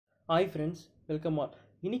Hi friends, welcome all.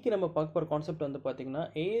 இன்னைக்கு நம்ம பார்க்க போகிற கான்செப்ட் வந்து பார்த்தீங்கன்னா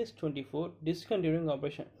AS24 discontinuing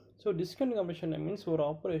operation. So discontinuing operation means ஒரு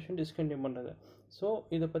ஆப்ரேஷன் டிஸ்கண்டினியூ பண்ணுறது. ஸோ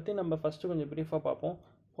இதை பற்றி நம்ம ஃபஸ்ட்டு கொஞ்சம் ப்ரீஃபாக பார்ப்போம்.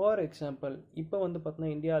 ஃபார் எக்ஸாம்பிள் இப்போ வந்து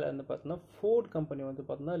பார்த்தீங்கன்னா இந்தியாவில் வந்து பார்த்தீங்கன்னா ஃபோர்டு கம்பெனி வந்து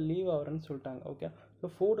பார்த்தீங்கன்னா லீவ் ஆகிறேன்னு சொல்லிட்டாங்க. Okay,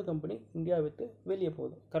 so Ford company India விட்டு வெளியே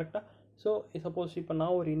போகுது. கரெக்டாக? ஸோ சப்போஸ் இப்போ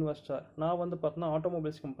நான் ஒரு இன்வெஸ்டர், நான் வந்து பார்த்தீங்கன்னா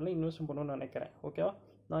ஆட்டோமொபைல்ஸ் கம்பெனியில் இன்வெஸ்ட் பண்ணணும்னு நினைக்கிறேன். ஓகேவா?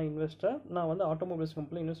 நான் இன்வெஸ்டர், நான் வந்து ஆட்டோமொபைல்ஸ்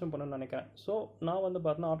கம்பெனியில் இன்வெஸ்ட் பண்ணணும்னு நினைக்கிறேன். ஸோ நான் வந்து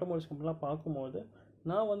பார்த்தீங்கன்னா ஆட்டோமொபைல்ஸ் கம்பெனிலாம் பார்க்கும்போது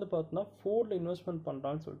நான் வந்து பார்த்தீங்கன்னா ஃபோர்டில் இன்வெஸ்ட்மெண்ட்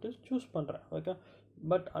பண்ணுறான்னு சொல்லிட்டு சூஸ் பண்ணுறேன். ஓகே,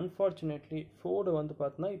 பட் அன்ஃபார்ச்சுனேட்லி ஃபோர்டு வந்து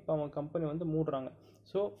பார்த்தீங்கன்னா இப்போ அவங்க கம்பெனி வந்து மூடுறாங்க.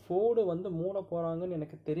 ஸோ ஃபோர்டு வந்து மூட போகிறாங்கன்னு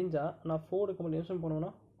எனக்கு தெரிஞ்சால் நான் ஃபோர்டு கம்பெனி இன்வெஸ்ட்மெண்ட்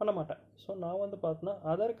பண்ணுவேன்னா பண்ண மாட்டேன். ஸோ நான் வந்து பார்த்தீங்கன்னா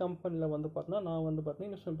அதர் கம்பெனியில் வந்து பார்த்தீங்கன்னா நான் வந்து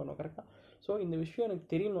பார்த்தீங்கன்னா இன்வெஸ்ட்மெண்ட் பண்ணுவேன். கரெக்டாக? ஸோ இந்த விஷயம் எனக்கு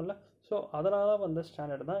தெரியணும்ல. ஸோ அதனால் வந்த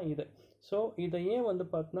ஸ்டாண்டர்ட் தான் இது. ஸோ இதை ஏன் வந்து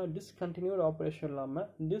பார்த்தீங்கன்னா டிஸ்கண்டினியூட் ஆப்ரேஷன் இல்லாமல்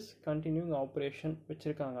டிஸ்கண்டினியூங் ஆப்ரேஷன்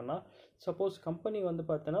வச்சுருக்காங்கன்னா, சப்போஸ் கம்பெனி வந்து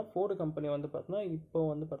பார்த்தீங்கன்னா ஃபோர்டு கம்பெனி வந்து பார்த்தீங்கன்னா இப்போ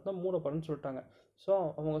வந்து பார்த்தீங்கன்னா மூடப்படுன்னு சொல்லிட்டாங்க. ஸோ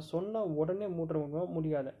அவங்க சொன்ன உடனே மூட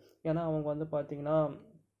முடியாது. ஏன்னா அவங்க வந்து பார்த்தீங்கன்னா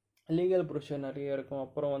லீகல் ப்ரொசீஜர் நிறைய இருக்கும்.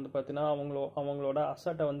 அப்புறம் வந்து பார்த்தீங்கன்னா அவங்களோட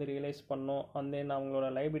அசட்டை வந்து ரியலைஸ் பண்ணணும், அண்ட் தென் அவங்களோட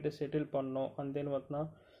லைபிலிட்டி செட்டில் பண்ணணும், அண்ட் தென் பார்த்தீங்கன்னா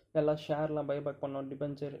எல்லா ஷேர்லாம் பைபேக் பண்ணணும்,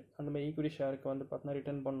 டிபெஞ்சர் அந்த மாதிரி ஈக்விட்டி ஷேருக்கு வந்து பார்த்தீங்கன்னா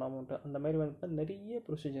ரிட்டர்ன் பண்ண அமௌண்ட்டு, அந்த மாதிரி வந்து நிறைய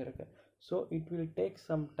ப்ரொசீஜர் இருக்குது. So it will take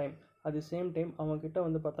some time. At the same time அவங்கக்கிட்ட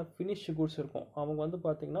வந்து பார்த்தா ஃபினிஷ்டு குட்ஸ் இருக்கும். அவங்க வந்து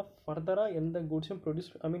பார்த்தீங்கன்னா ஃபர்தராக எந்த குட்ஸையும்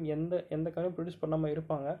எந்த காரையும் ப்ரொடியூஸ் பண்ணாமல்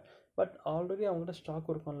இருப்பாங்க. பட் ஆல்ரெடி அவங்ககிட்ட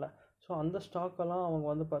ஸ்டாக் இருக்கும்ல. ஸோ அந்த ஸ்டாக்கெல்லாம் அவங்க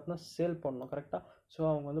வந்து பார்த்தீங்கன்னா சேல் பண்ணணும். கரெக்டாக? ஸோ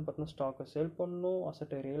அவங்க வந்து பார்த்தீங்கன்னா ஸ்டாக்கை சேல் பண்ணணும்,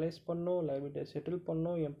 அசட்டை ரியலைஸ் பண்ணணும், லைபிலிட்டியை செட்டில்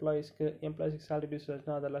பண்ணணும், எம்ப்ளாயிஸ்க்கு சேலரி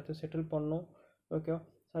டியூஸ்னா அது எல்லாத்தையும் செட்டில் பண்ணணும். ஓகேவா?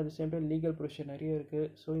 So at the same time legal procedure நிறைய இருக்குது.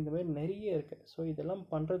 ஸோ இந்த மாதிரி நிறைய இருக்குது. ஸோ இதெல்லாம்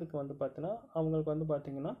பண்ணுறதுக்கு வந்து பார்த்தீங்கன்னா அவங்களுக்கு வந்து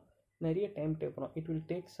பார்த்தீங்கன்னா நிறைய டைம் தேவைப்படும். It will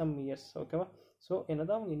take some years. ஓகேவா? ஸோ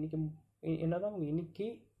என்னதான் அவங்க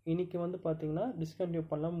இன்னைக்கு வந்து பார்த்தீங்கன்னா டிஸ்கண்டினியூ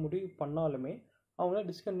பண்ண முடிவு பண்ணாலுமே அவங்களால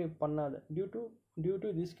டிஸ்கண்டினியூ பண்ணாது due to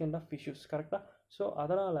this kind of issues. கரெக்டாக? ஸோ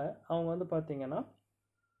அதனால் அவங்க வந்து பார்த்தீங்கன்னா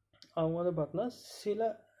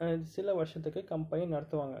சில வருஷத்துக்கு கம்பெனி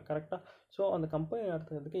நடத்துவாங்க. கரெக்டாக? ஸோ அந்த கம்பெனி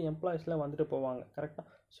நடத்துறதுக்கு எம்ப்ளாயிஸ்லாம் வந்துட்டு போவாங்க. கரெக்டாக?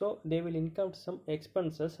 So they will income some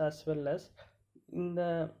expenses as well as இந்த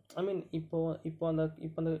இப்போ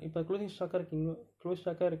க்ளோசிங்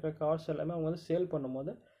ஸ்டாக்காக இருக்கிற கார்ஸ் எல்லாமே அவங்க வந்து சேல்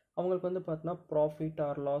பண்ணும்போது அவங்களுக்கு வந்து பார்த்தீங்கன்னா ப்ராஃபிட்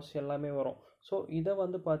ஆர் லாஸ் எல்லாமே வரும். ஸோ இதை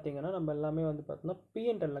வந்து பார்த்தீங்கன்னா நம்ம எல்லாமே வந்து பார்த்தீங்கன்னா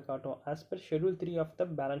P&L காட்டுவோம் as per schedule 3 of the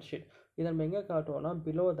balance sheet. இதை நம்ம எங்கே காட்டுவோம்னா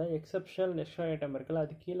below the exceptional next item இருக்குல்ல,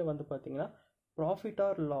 அது கீழே வந்து பார்த்தீங்கன்னா profit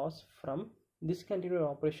R loss from discontinued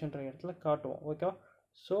ஆப்ரேஷன்ற இடத்துல காட்டுவோம். ஓகேவா?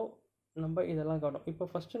 ஸோ நம்ம இதெல்லாம் காட்டும். இப்போ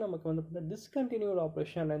ஃபஸ்ட்டு நமக்கு வந்து பார்த்தீங்கன்னா டிஸ்கண்டினியூட்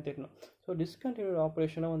ஆப்ரேஷன் என்னன்னு தெரியணும். ஸோ டிஸ்கண்டினியூட்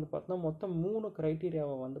ஆப்ரேஷனாக வந்து பார்த்தீங்கன்னா மொத்தம் மூணு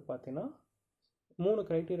க்ரைட்டீரியாவை வந்து பார்த்தீங்கன்னா மூணு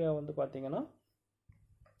க்ரைட்டீரியா வந்து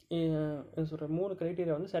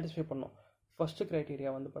சாட்டிஸ்ஃபை பண்ணோம். ஃபஸ்ட்டு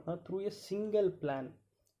க்ரைட்டீரியா வந்து பார்த்தீங்கன்னா through a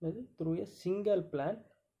single plan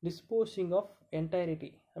disposing of என்டைரிட்டி.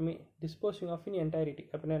 இன் என்டைரிட்டி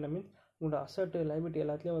அப்படின்னா என்ன மீன்ஸ் உங்களோட அசட்டு லைபிலிட்டி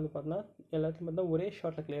எல்லாத்துலேயும் வந்து பார்த்தீங்கன்னா ஒரே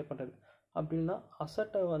ஷார்ட்டில் கிளியர் பண்ணுறது. அப்படின்னா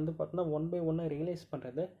அசட்டை வந்து பார்த்தீங்கன்னா 1 by 1 ரியலைஸ்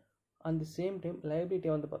பண்ணுறது, அந்த சேம் டைம்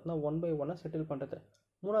லைபிலிட்டியை வந்து பார்த்தீங்கன்னா 1 by 1 செட்டில் பண்ணுறது.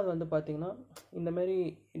 மூணாவது வந்து பார்த்தீங்கன்னா இந்தமாரி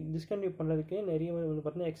டிஸ்கண்டினியூ பண்ணுறதுக்கே நிறைய வந்து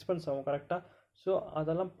பார்த்தீங்கன்னா எக்ஸ்பென்ஸ் ஆகும். கரெக்டாக? ஸோ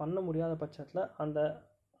அதெல்லாம் பண்ண முடியாத பட்சத்தில்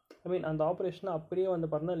அந்த ஆப்ரேஷனை அப்படியே வந்து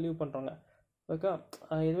பார்த்தீங்கன்னா லீவ் பண்ணுறாங்க. ஓகே,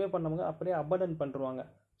 எதுவுமே பண்ணாமல் அப்படியே அபண்டன் பண்ணிருவாங்க.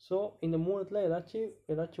 ஸோ இந்த மூணுத்தில்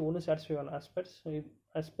ஏதாச்சும் ஒன்று சாட்டிஸ்ஃபை ஆகணும்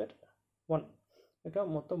ஆஸ்பெக்ட் 1. ஓகே,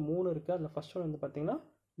 மொத்தம் 3 இருக்குது. அதில் ஃபஸ்ட் ஒன் வந்து பார்த்தீங்கன்னா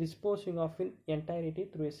disposing of in entirety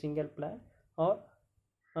through a single plan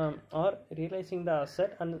or realizing the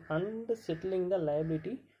asset and settling the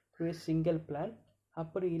liability through a single plan.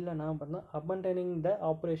 அப்படி இல்லைனா பார்த்தீங்கன்னா abandoning the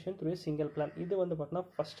operation through a single plan. இது வந்து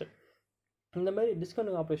பார்த்தீங்கன்னா ஃபஸ்ட்டு. இந்த மாதிரி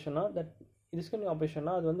டிஸ்கண்டினியூ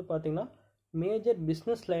ஆப்ரேஷன்னா அது வந்து பார்த்தீங்கன்னா மேஜர்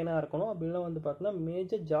பிஸ்னஸ் லைனாக இருக்கணும். அப்படிலாம் வந்து பார்த்தீங்கன்னா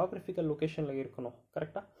மேஜர் ஜியாகிரபிக்கல் லொக்கேஷனில் இருக்கணும்.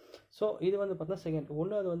 கரெக்டாக? ஸோ இது வந்து பார்த்தீங்கன்னா செகண்ட்.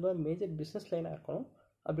 ஒன்று அது வந்து மேஜர் பிஸ்னஸ் லைனாக இருக்கணும்,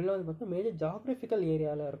 அப்படிலாம் வந்து பார்த்தீங்கன்னா மேஜர் ஜியாகிரபிக்கல்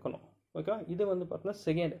ஏரியாவில் இருக்கணும். ஓகே, இது வந்து பார்த்தீங்கன்னா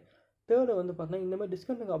செகண்ட். தேர்டு வந்து பார்த்தீங்கன்னா இந்த மாதிரி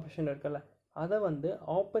டிஸ்கண்டினியூ ஆப்ரேஷன் இருக்குல்ல, அதை வந்து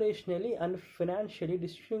ஆப்ரேஷ்னலி அண்ட் ஃபினான்ஷியலி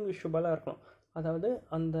டிஸ்டிங்விஷபிளாக இருக்கணும். அதாவது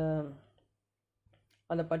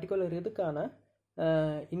அந்த பர்டிகுலர் இதுக்கான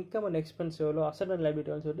இன்கம் அண்ட் எக்ஸ்பென்ஸ் எவ்வளோ, அசட் அண்ட்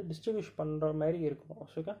லைபிலிட்டி சொல்லிட்டு டிஸ்ட்ரிபியூஷ் பண்ணுற மாதிரி இருக்கும்.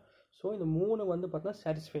 ஓகே, ஸோ இந்த 3 வந்து பார்த்தீங்கன்னா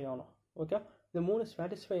சாட்டிஸ்ஃபை ஆகணும். ஓகே, இந்த 3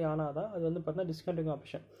 சாட்டிஸ்ஃபை ஆனால் தான் அது வந்து பார்த்தீங்கன்னா டிஸ்கண்டினியூ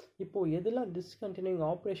ஆப்ரேஷன். இப்போது எதெல்லாம் டிஸ்கண்டினியூங்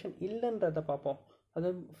ஆப்ரேஷன் இல்லைன்றதை பார்ப்போம். அது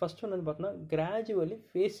ஃபஸ்ட் ஒன்று வந்து பார்த்தீங்கன்னா gradually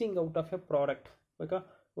facing out of a product. Okay,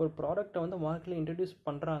 ஒரு ப்ராடக்டை வந்து மார்க்கெட்டில் இன்ட்ரடியூஸ்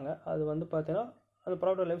பண்ணுறாங்க. அது வந்து பார்த்தீங்கன்னா அந்த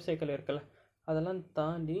ப்ராடக்ட் லைஃப் சைக்கிள் இருக்குல்ல, அதெல்லாம்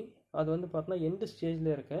தாண்டி அது வந்து பார்த்தீங்கன்னா எண்டு ஸ்டேஜில்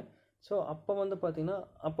இருக்குது. ஸோ அப்போ வந்து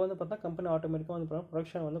பார்த்தீங்கன்னா கம்பெனி ஆட்டோமேட்டிக்காக வந்து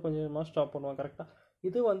ப்ரொடக்ஷன் வந்து கொஞ்சமாக ஸ்டாப் பண்ணுவாங்க. கரெக்டாக?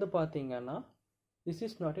 இது வந்து பார்த்தீங்கன்னா this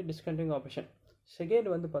is not a discontinuing operation. Second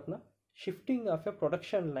வந்து பார்த்தீங்கன்னா shifting of a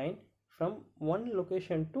production line from one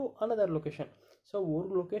location to another location. So ஒரு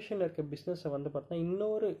லொக்கேஷனில் இருக்க பிஸ்னஸை வந்து பார்த்தீங்கன்னா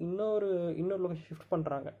இன்னொரு லொக்கேஷன் ஷிஃப்ட்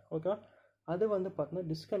பண்ணுறாங்க. ஓகே, அது வந்து பார்த்தீங்கன்னா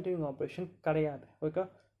டிஸ்கண்டினியூங் ஆப்ரேஷன் கிடையாது. ஓகே,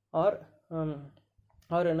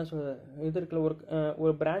 ஆர் என்ன சொல்கிறது, இது இருக்குல்ல,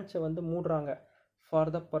 ஒரு பிரான்ச்சை வந்து மூடுறாங்க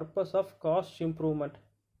for the purpose of cost improvement.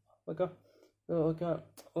 Okay okay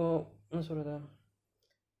என்ன சொல்கிறது,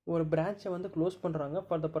 ஒரு பிரான்ச்சை வந்து க்ளோஸ் பண்ணுறாங்க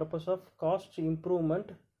for the purpose of cost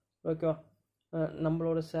improvement. Okay,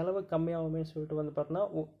 நம்மளோட செலவு கம்மியாகுமே சொல்லிட்டு வந்து பார்த்தோன்னா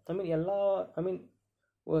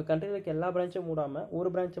ஒரு கண்ட்ரியில் இருக்க எல்லா பிரான்ச்சும் மூடாமல் ஒரு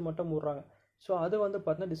பிரான்ச்சை மட்டும் மூடுறாங்க. ஸோ அது வந்து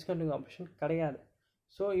பார்த்தீங்கன்னா டிஸ்கண்டினியூ ஆப்ரேஷன் கிடையாது.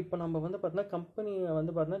 ஸோ இப்போ நம்ம வந்து பார்த்தீங்கன்னா கம்பெனியை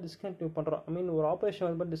வந்து பார்த்தீங்கன்னா டிஸ்கண்டினியூ பண்ணுறோம், ஒரு ஆப்ரேஷன்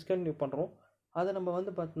வந்து டிஸ்கண்டினியூ பண்ணுறோம். அதை நம்ம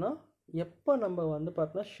வந்து பார்த்தீங்கன்னா எப்போ நம்ம வந்து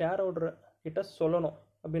பார்த்தீங்கன்னா ஷேர் ஹோல்டர் கிட்ட சொல்லணும்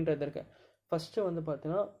அப்படின்றது இருக்குது. ஃபஸ்ட்டு வந்து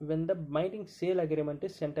பார்த்தீங்கன்னா when the binding sale agreement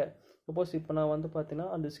is enter. Suppose இப்போ நான் வந்து பார்த்தீங்கன்னா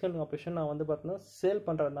அந்த டிஸ்கண்டினியூ ஆப்ரேஷன் நான் வந்து பார்த்தீங்கன்னா சேல்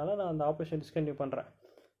பண்ணுறதுனால நான் அந்த ஆப்ரேஷன் டிஸ்கண்டினியூ பண்ணுறேன்.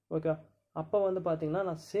 ஓகே, அப்போ வந்து பார்த்தீங்கன்னா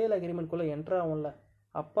நான் சேல் அக்ரிமெண்ட்குள்ளே என்ட்ரு ஆகும்ல,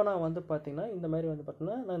 அப்போ நான் வந்து பார்த்தீங்கன்னா இந்த மாதிரி வந்து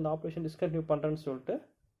பார்த்தீங்கன்னா நான் இந்த ஆப்ரேஷன் டிஸ்கண்டினியூ பண்ணுறேன்னு சொல்லிட்டு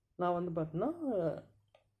நான் வந்து பார்த்தீங்கன்னா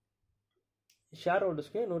ஷேர்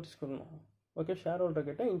ஹோல்டர்ஸ்க்கு நோட்டீஸ் கொடுக்கணும். ஓகே, ஷேர்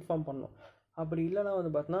ஹோல்டர்கிட்ட இன்ஃபார்ம் பண்ணணும். அப்படி இல்லைனா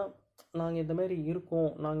வந்து பார்த்தீங்கன்னா நாங்கள் இந்த மாதிரி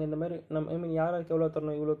இருக்கோம், நாங்கள் இந்த மாதிரி யாருக்கு எவ்வளோ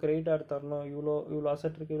தரணும், இவ்வளோ கிரெடிட்டாக தரணும், இவ்வளோ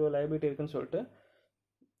அசெட் இருக்குது, இவ்வளோ லைபிலிட்டி இருக்குதுன்னு சொல்லிட்டு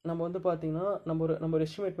நம்ம வந்து பார்த்தீங்கன்னா நம்ம ஒரு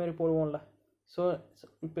எஸ்டிமேட் மாதிரி போடுவோம்ல. ஸோ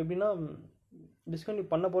இப்போ எப்படின்னா டிஸ்கண்டினியூ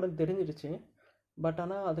பண்ண போகிறேன்னு தெரிஞ்சிடுச்சு, பட்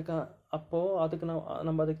ஆனால் அதுக்கு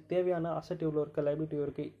நம்ம அதுக்கு தேவையான அசெட் இவ்வளோ இருக்குது, லைபிலிட்டி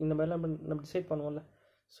இருக்குது, இந்த மாதிரிலாம் நம்ம டிசைட் பண்ணுவோம்ல.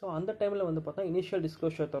 ஸோ அந்த டைமில் வந்து பார்த்தா இனிஷியல்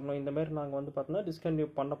டிஸ்க்ளோஷர் தரணும், இந்த மாதிரி நாங்கள் வந்து பார்த்தோன்னா டிஸ்கண்டினியூ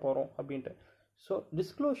பண்ண போகிறோம் அப்படின்ட்டு. ஸோ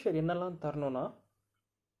டிஸ்க்ளோஷர் என்னெல்லாம் தரணும்னா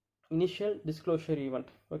initial disclosure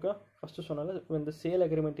event. Okay, first சொன்னால when the sale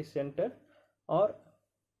agreement is enter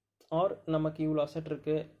R நமக்கு இவ்வளோ அசெட்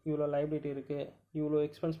இருக்குது, இவ்வளோ லைபிலிட்டி இருக்குது, இவ்வளோ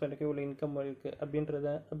எக்ஸ்பென்ஸ் பண்ணிருக்கு, இவ்வளோ இன்கம் இருக்குது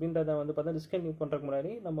அப்படின்றத வந்து பார்த்தா டிஸ்கண்டினியூ பண்ணுறதுக்கு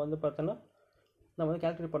முன்னாடி நம்ம வந்து பார்த்தோன்னா நம்ம வந்து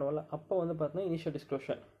கேல்குலேட் பண்ணுவோம்ல, அப்போ வந்து பார்த்தோன்னா இனிஷியல்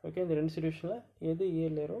டிஸ்க்ளோஷர். ஓகே, இந்த ரெண்டு சிச்சுவேஷனில் எது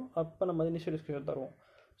ஏர்லியரோ அப்போ நம்ம வந்து இனிஷியல் டிஸ்க்ளோஷர் தருவோம்.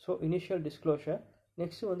 So initial disclosure.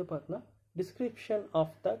 நெக்ஸ்ட் வந்து பார்த்தோன்னா டிஸ்கிரிப்ஷன்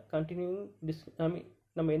ஆஃப் த கண்டினியூயிங்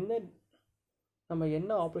நம்ம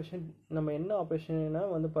என்ன ஆப்ரேஷனை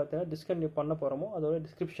வந்து பார்த்தீங்கன்னா டிஸ்கண்டினியூ பண்ண போகிறோமோ அதோட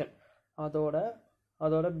டிஸ்கிரிப்ஷன்,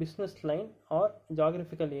 அதோட business line R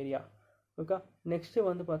geographical area. Okay, next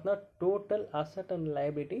வந்து பார்த்தீங்கன்னா டோட்டல் அசெட் அண்ட்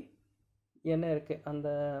லைபிலிட்டி என்ன இருக்குது,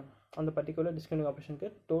 அந்த பர்டிகுலர் டிஸ்கண்டினியூ ஆப்ரேஷனுக்கு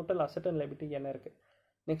டோட்டல் அசெட் அண்ட் லைபிலிட்டி என்ன இருக்குது.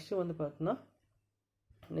 நெக்ஸ்ட்டு வந்து பார்த்தீங்கன்னா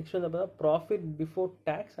profit before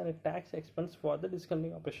tax and tax expense for the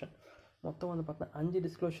discontinue operation. மொத்தம் வந்து பார்த்தீங்கன்னா 5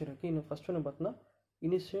 டிஸ்க்ளோஷர் இருக்குது. இன்னும் ஃபஸ்ட் ஒன்று பார்த்தீங்கன்னா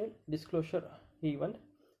இனிஷியல் டிஸ்க்ளோஷர் ஈவெண்ட்.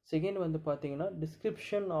 செகண்ட் வந்து பார்த்தீங்கன்னா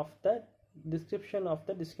description of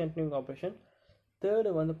the discontinuing operation. Third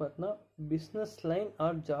வந்து பார்த்தீங்கன்னா business line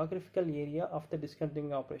R geographical area of the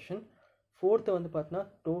discontinuing operation. Fourth வந்து பார்த்தீங்கன்னா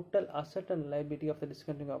total asset and liability of the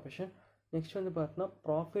discontinuing operation. Next வந்து பார்த்தீங்கன்னா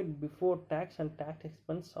profit before tax and tax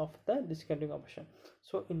expense of the discontinuing operation.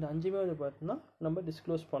 So இந்த 5மே வந்து பார்த்தீங்கன்னா நம்ம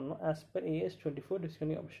டிஸ்க்ளோஸ் பண்ணணும் as per AS 24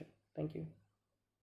 discontinuing operation. Thank you.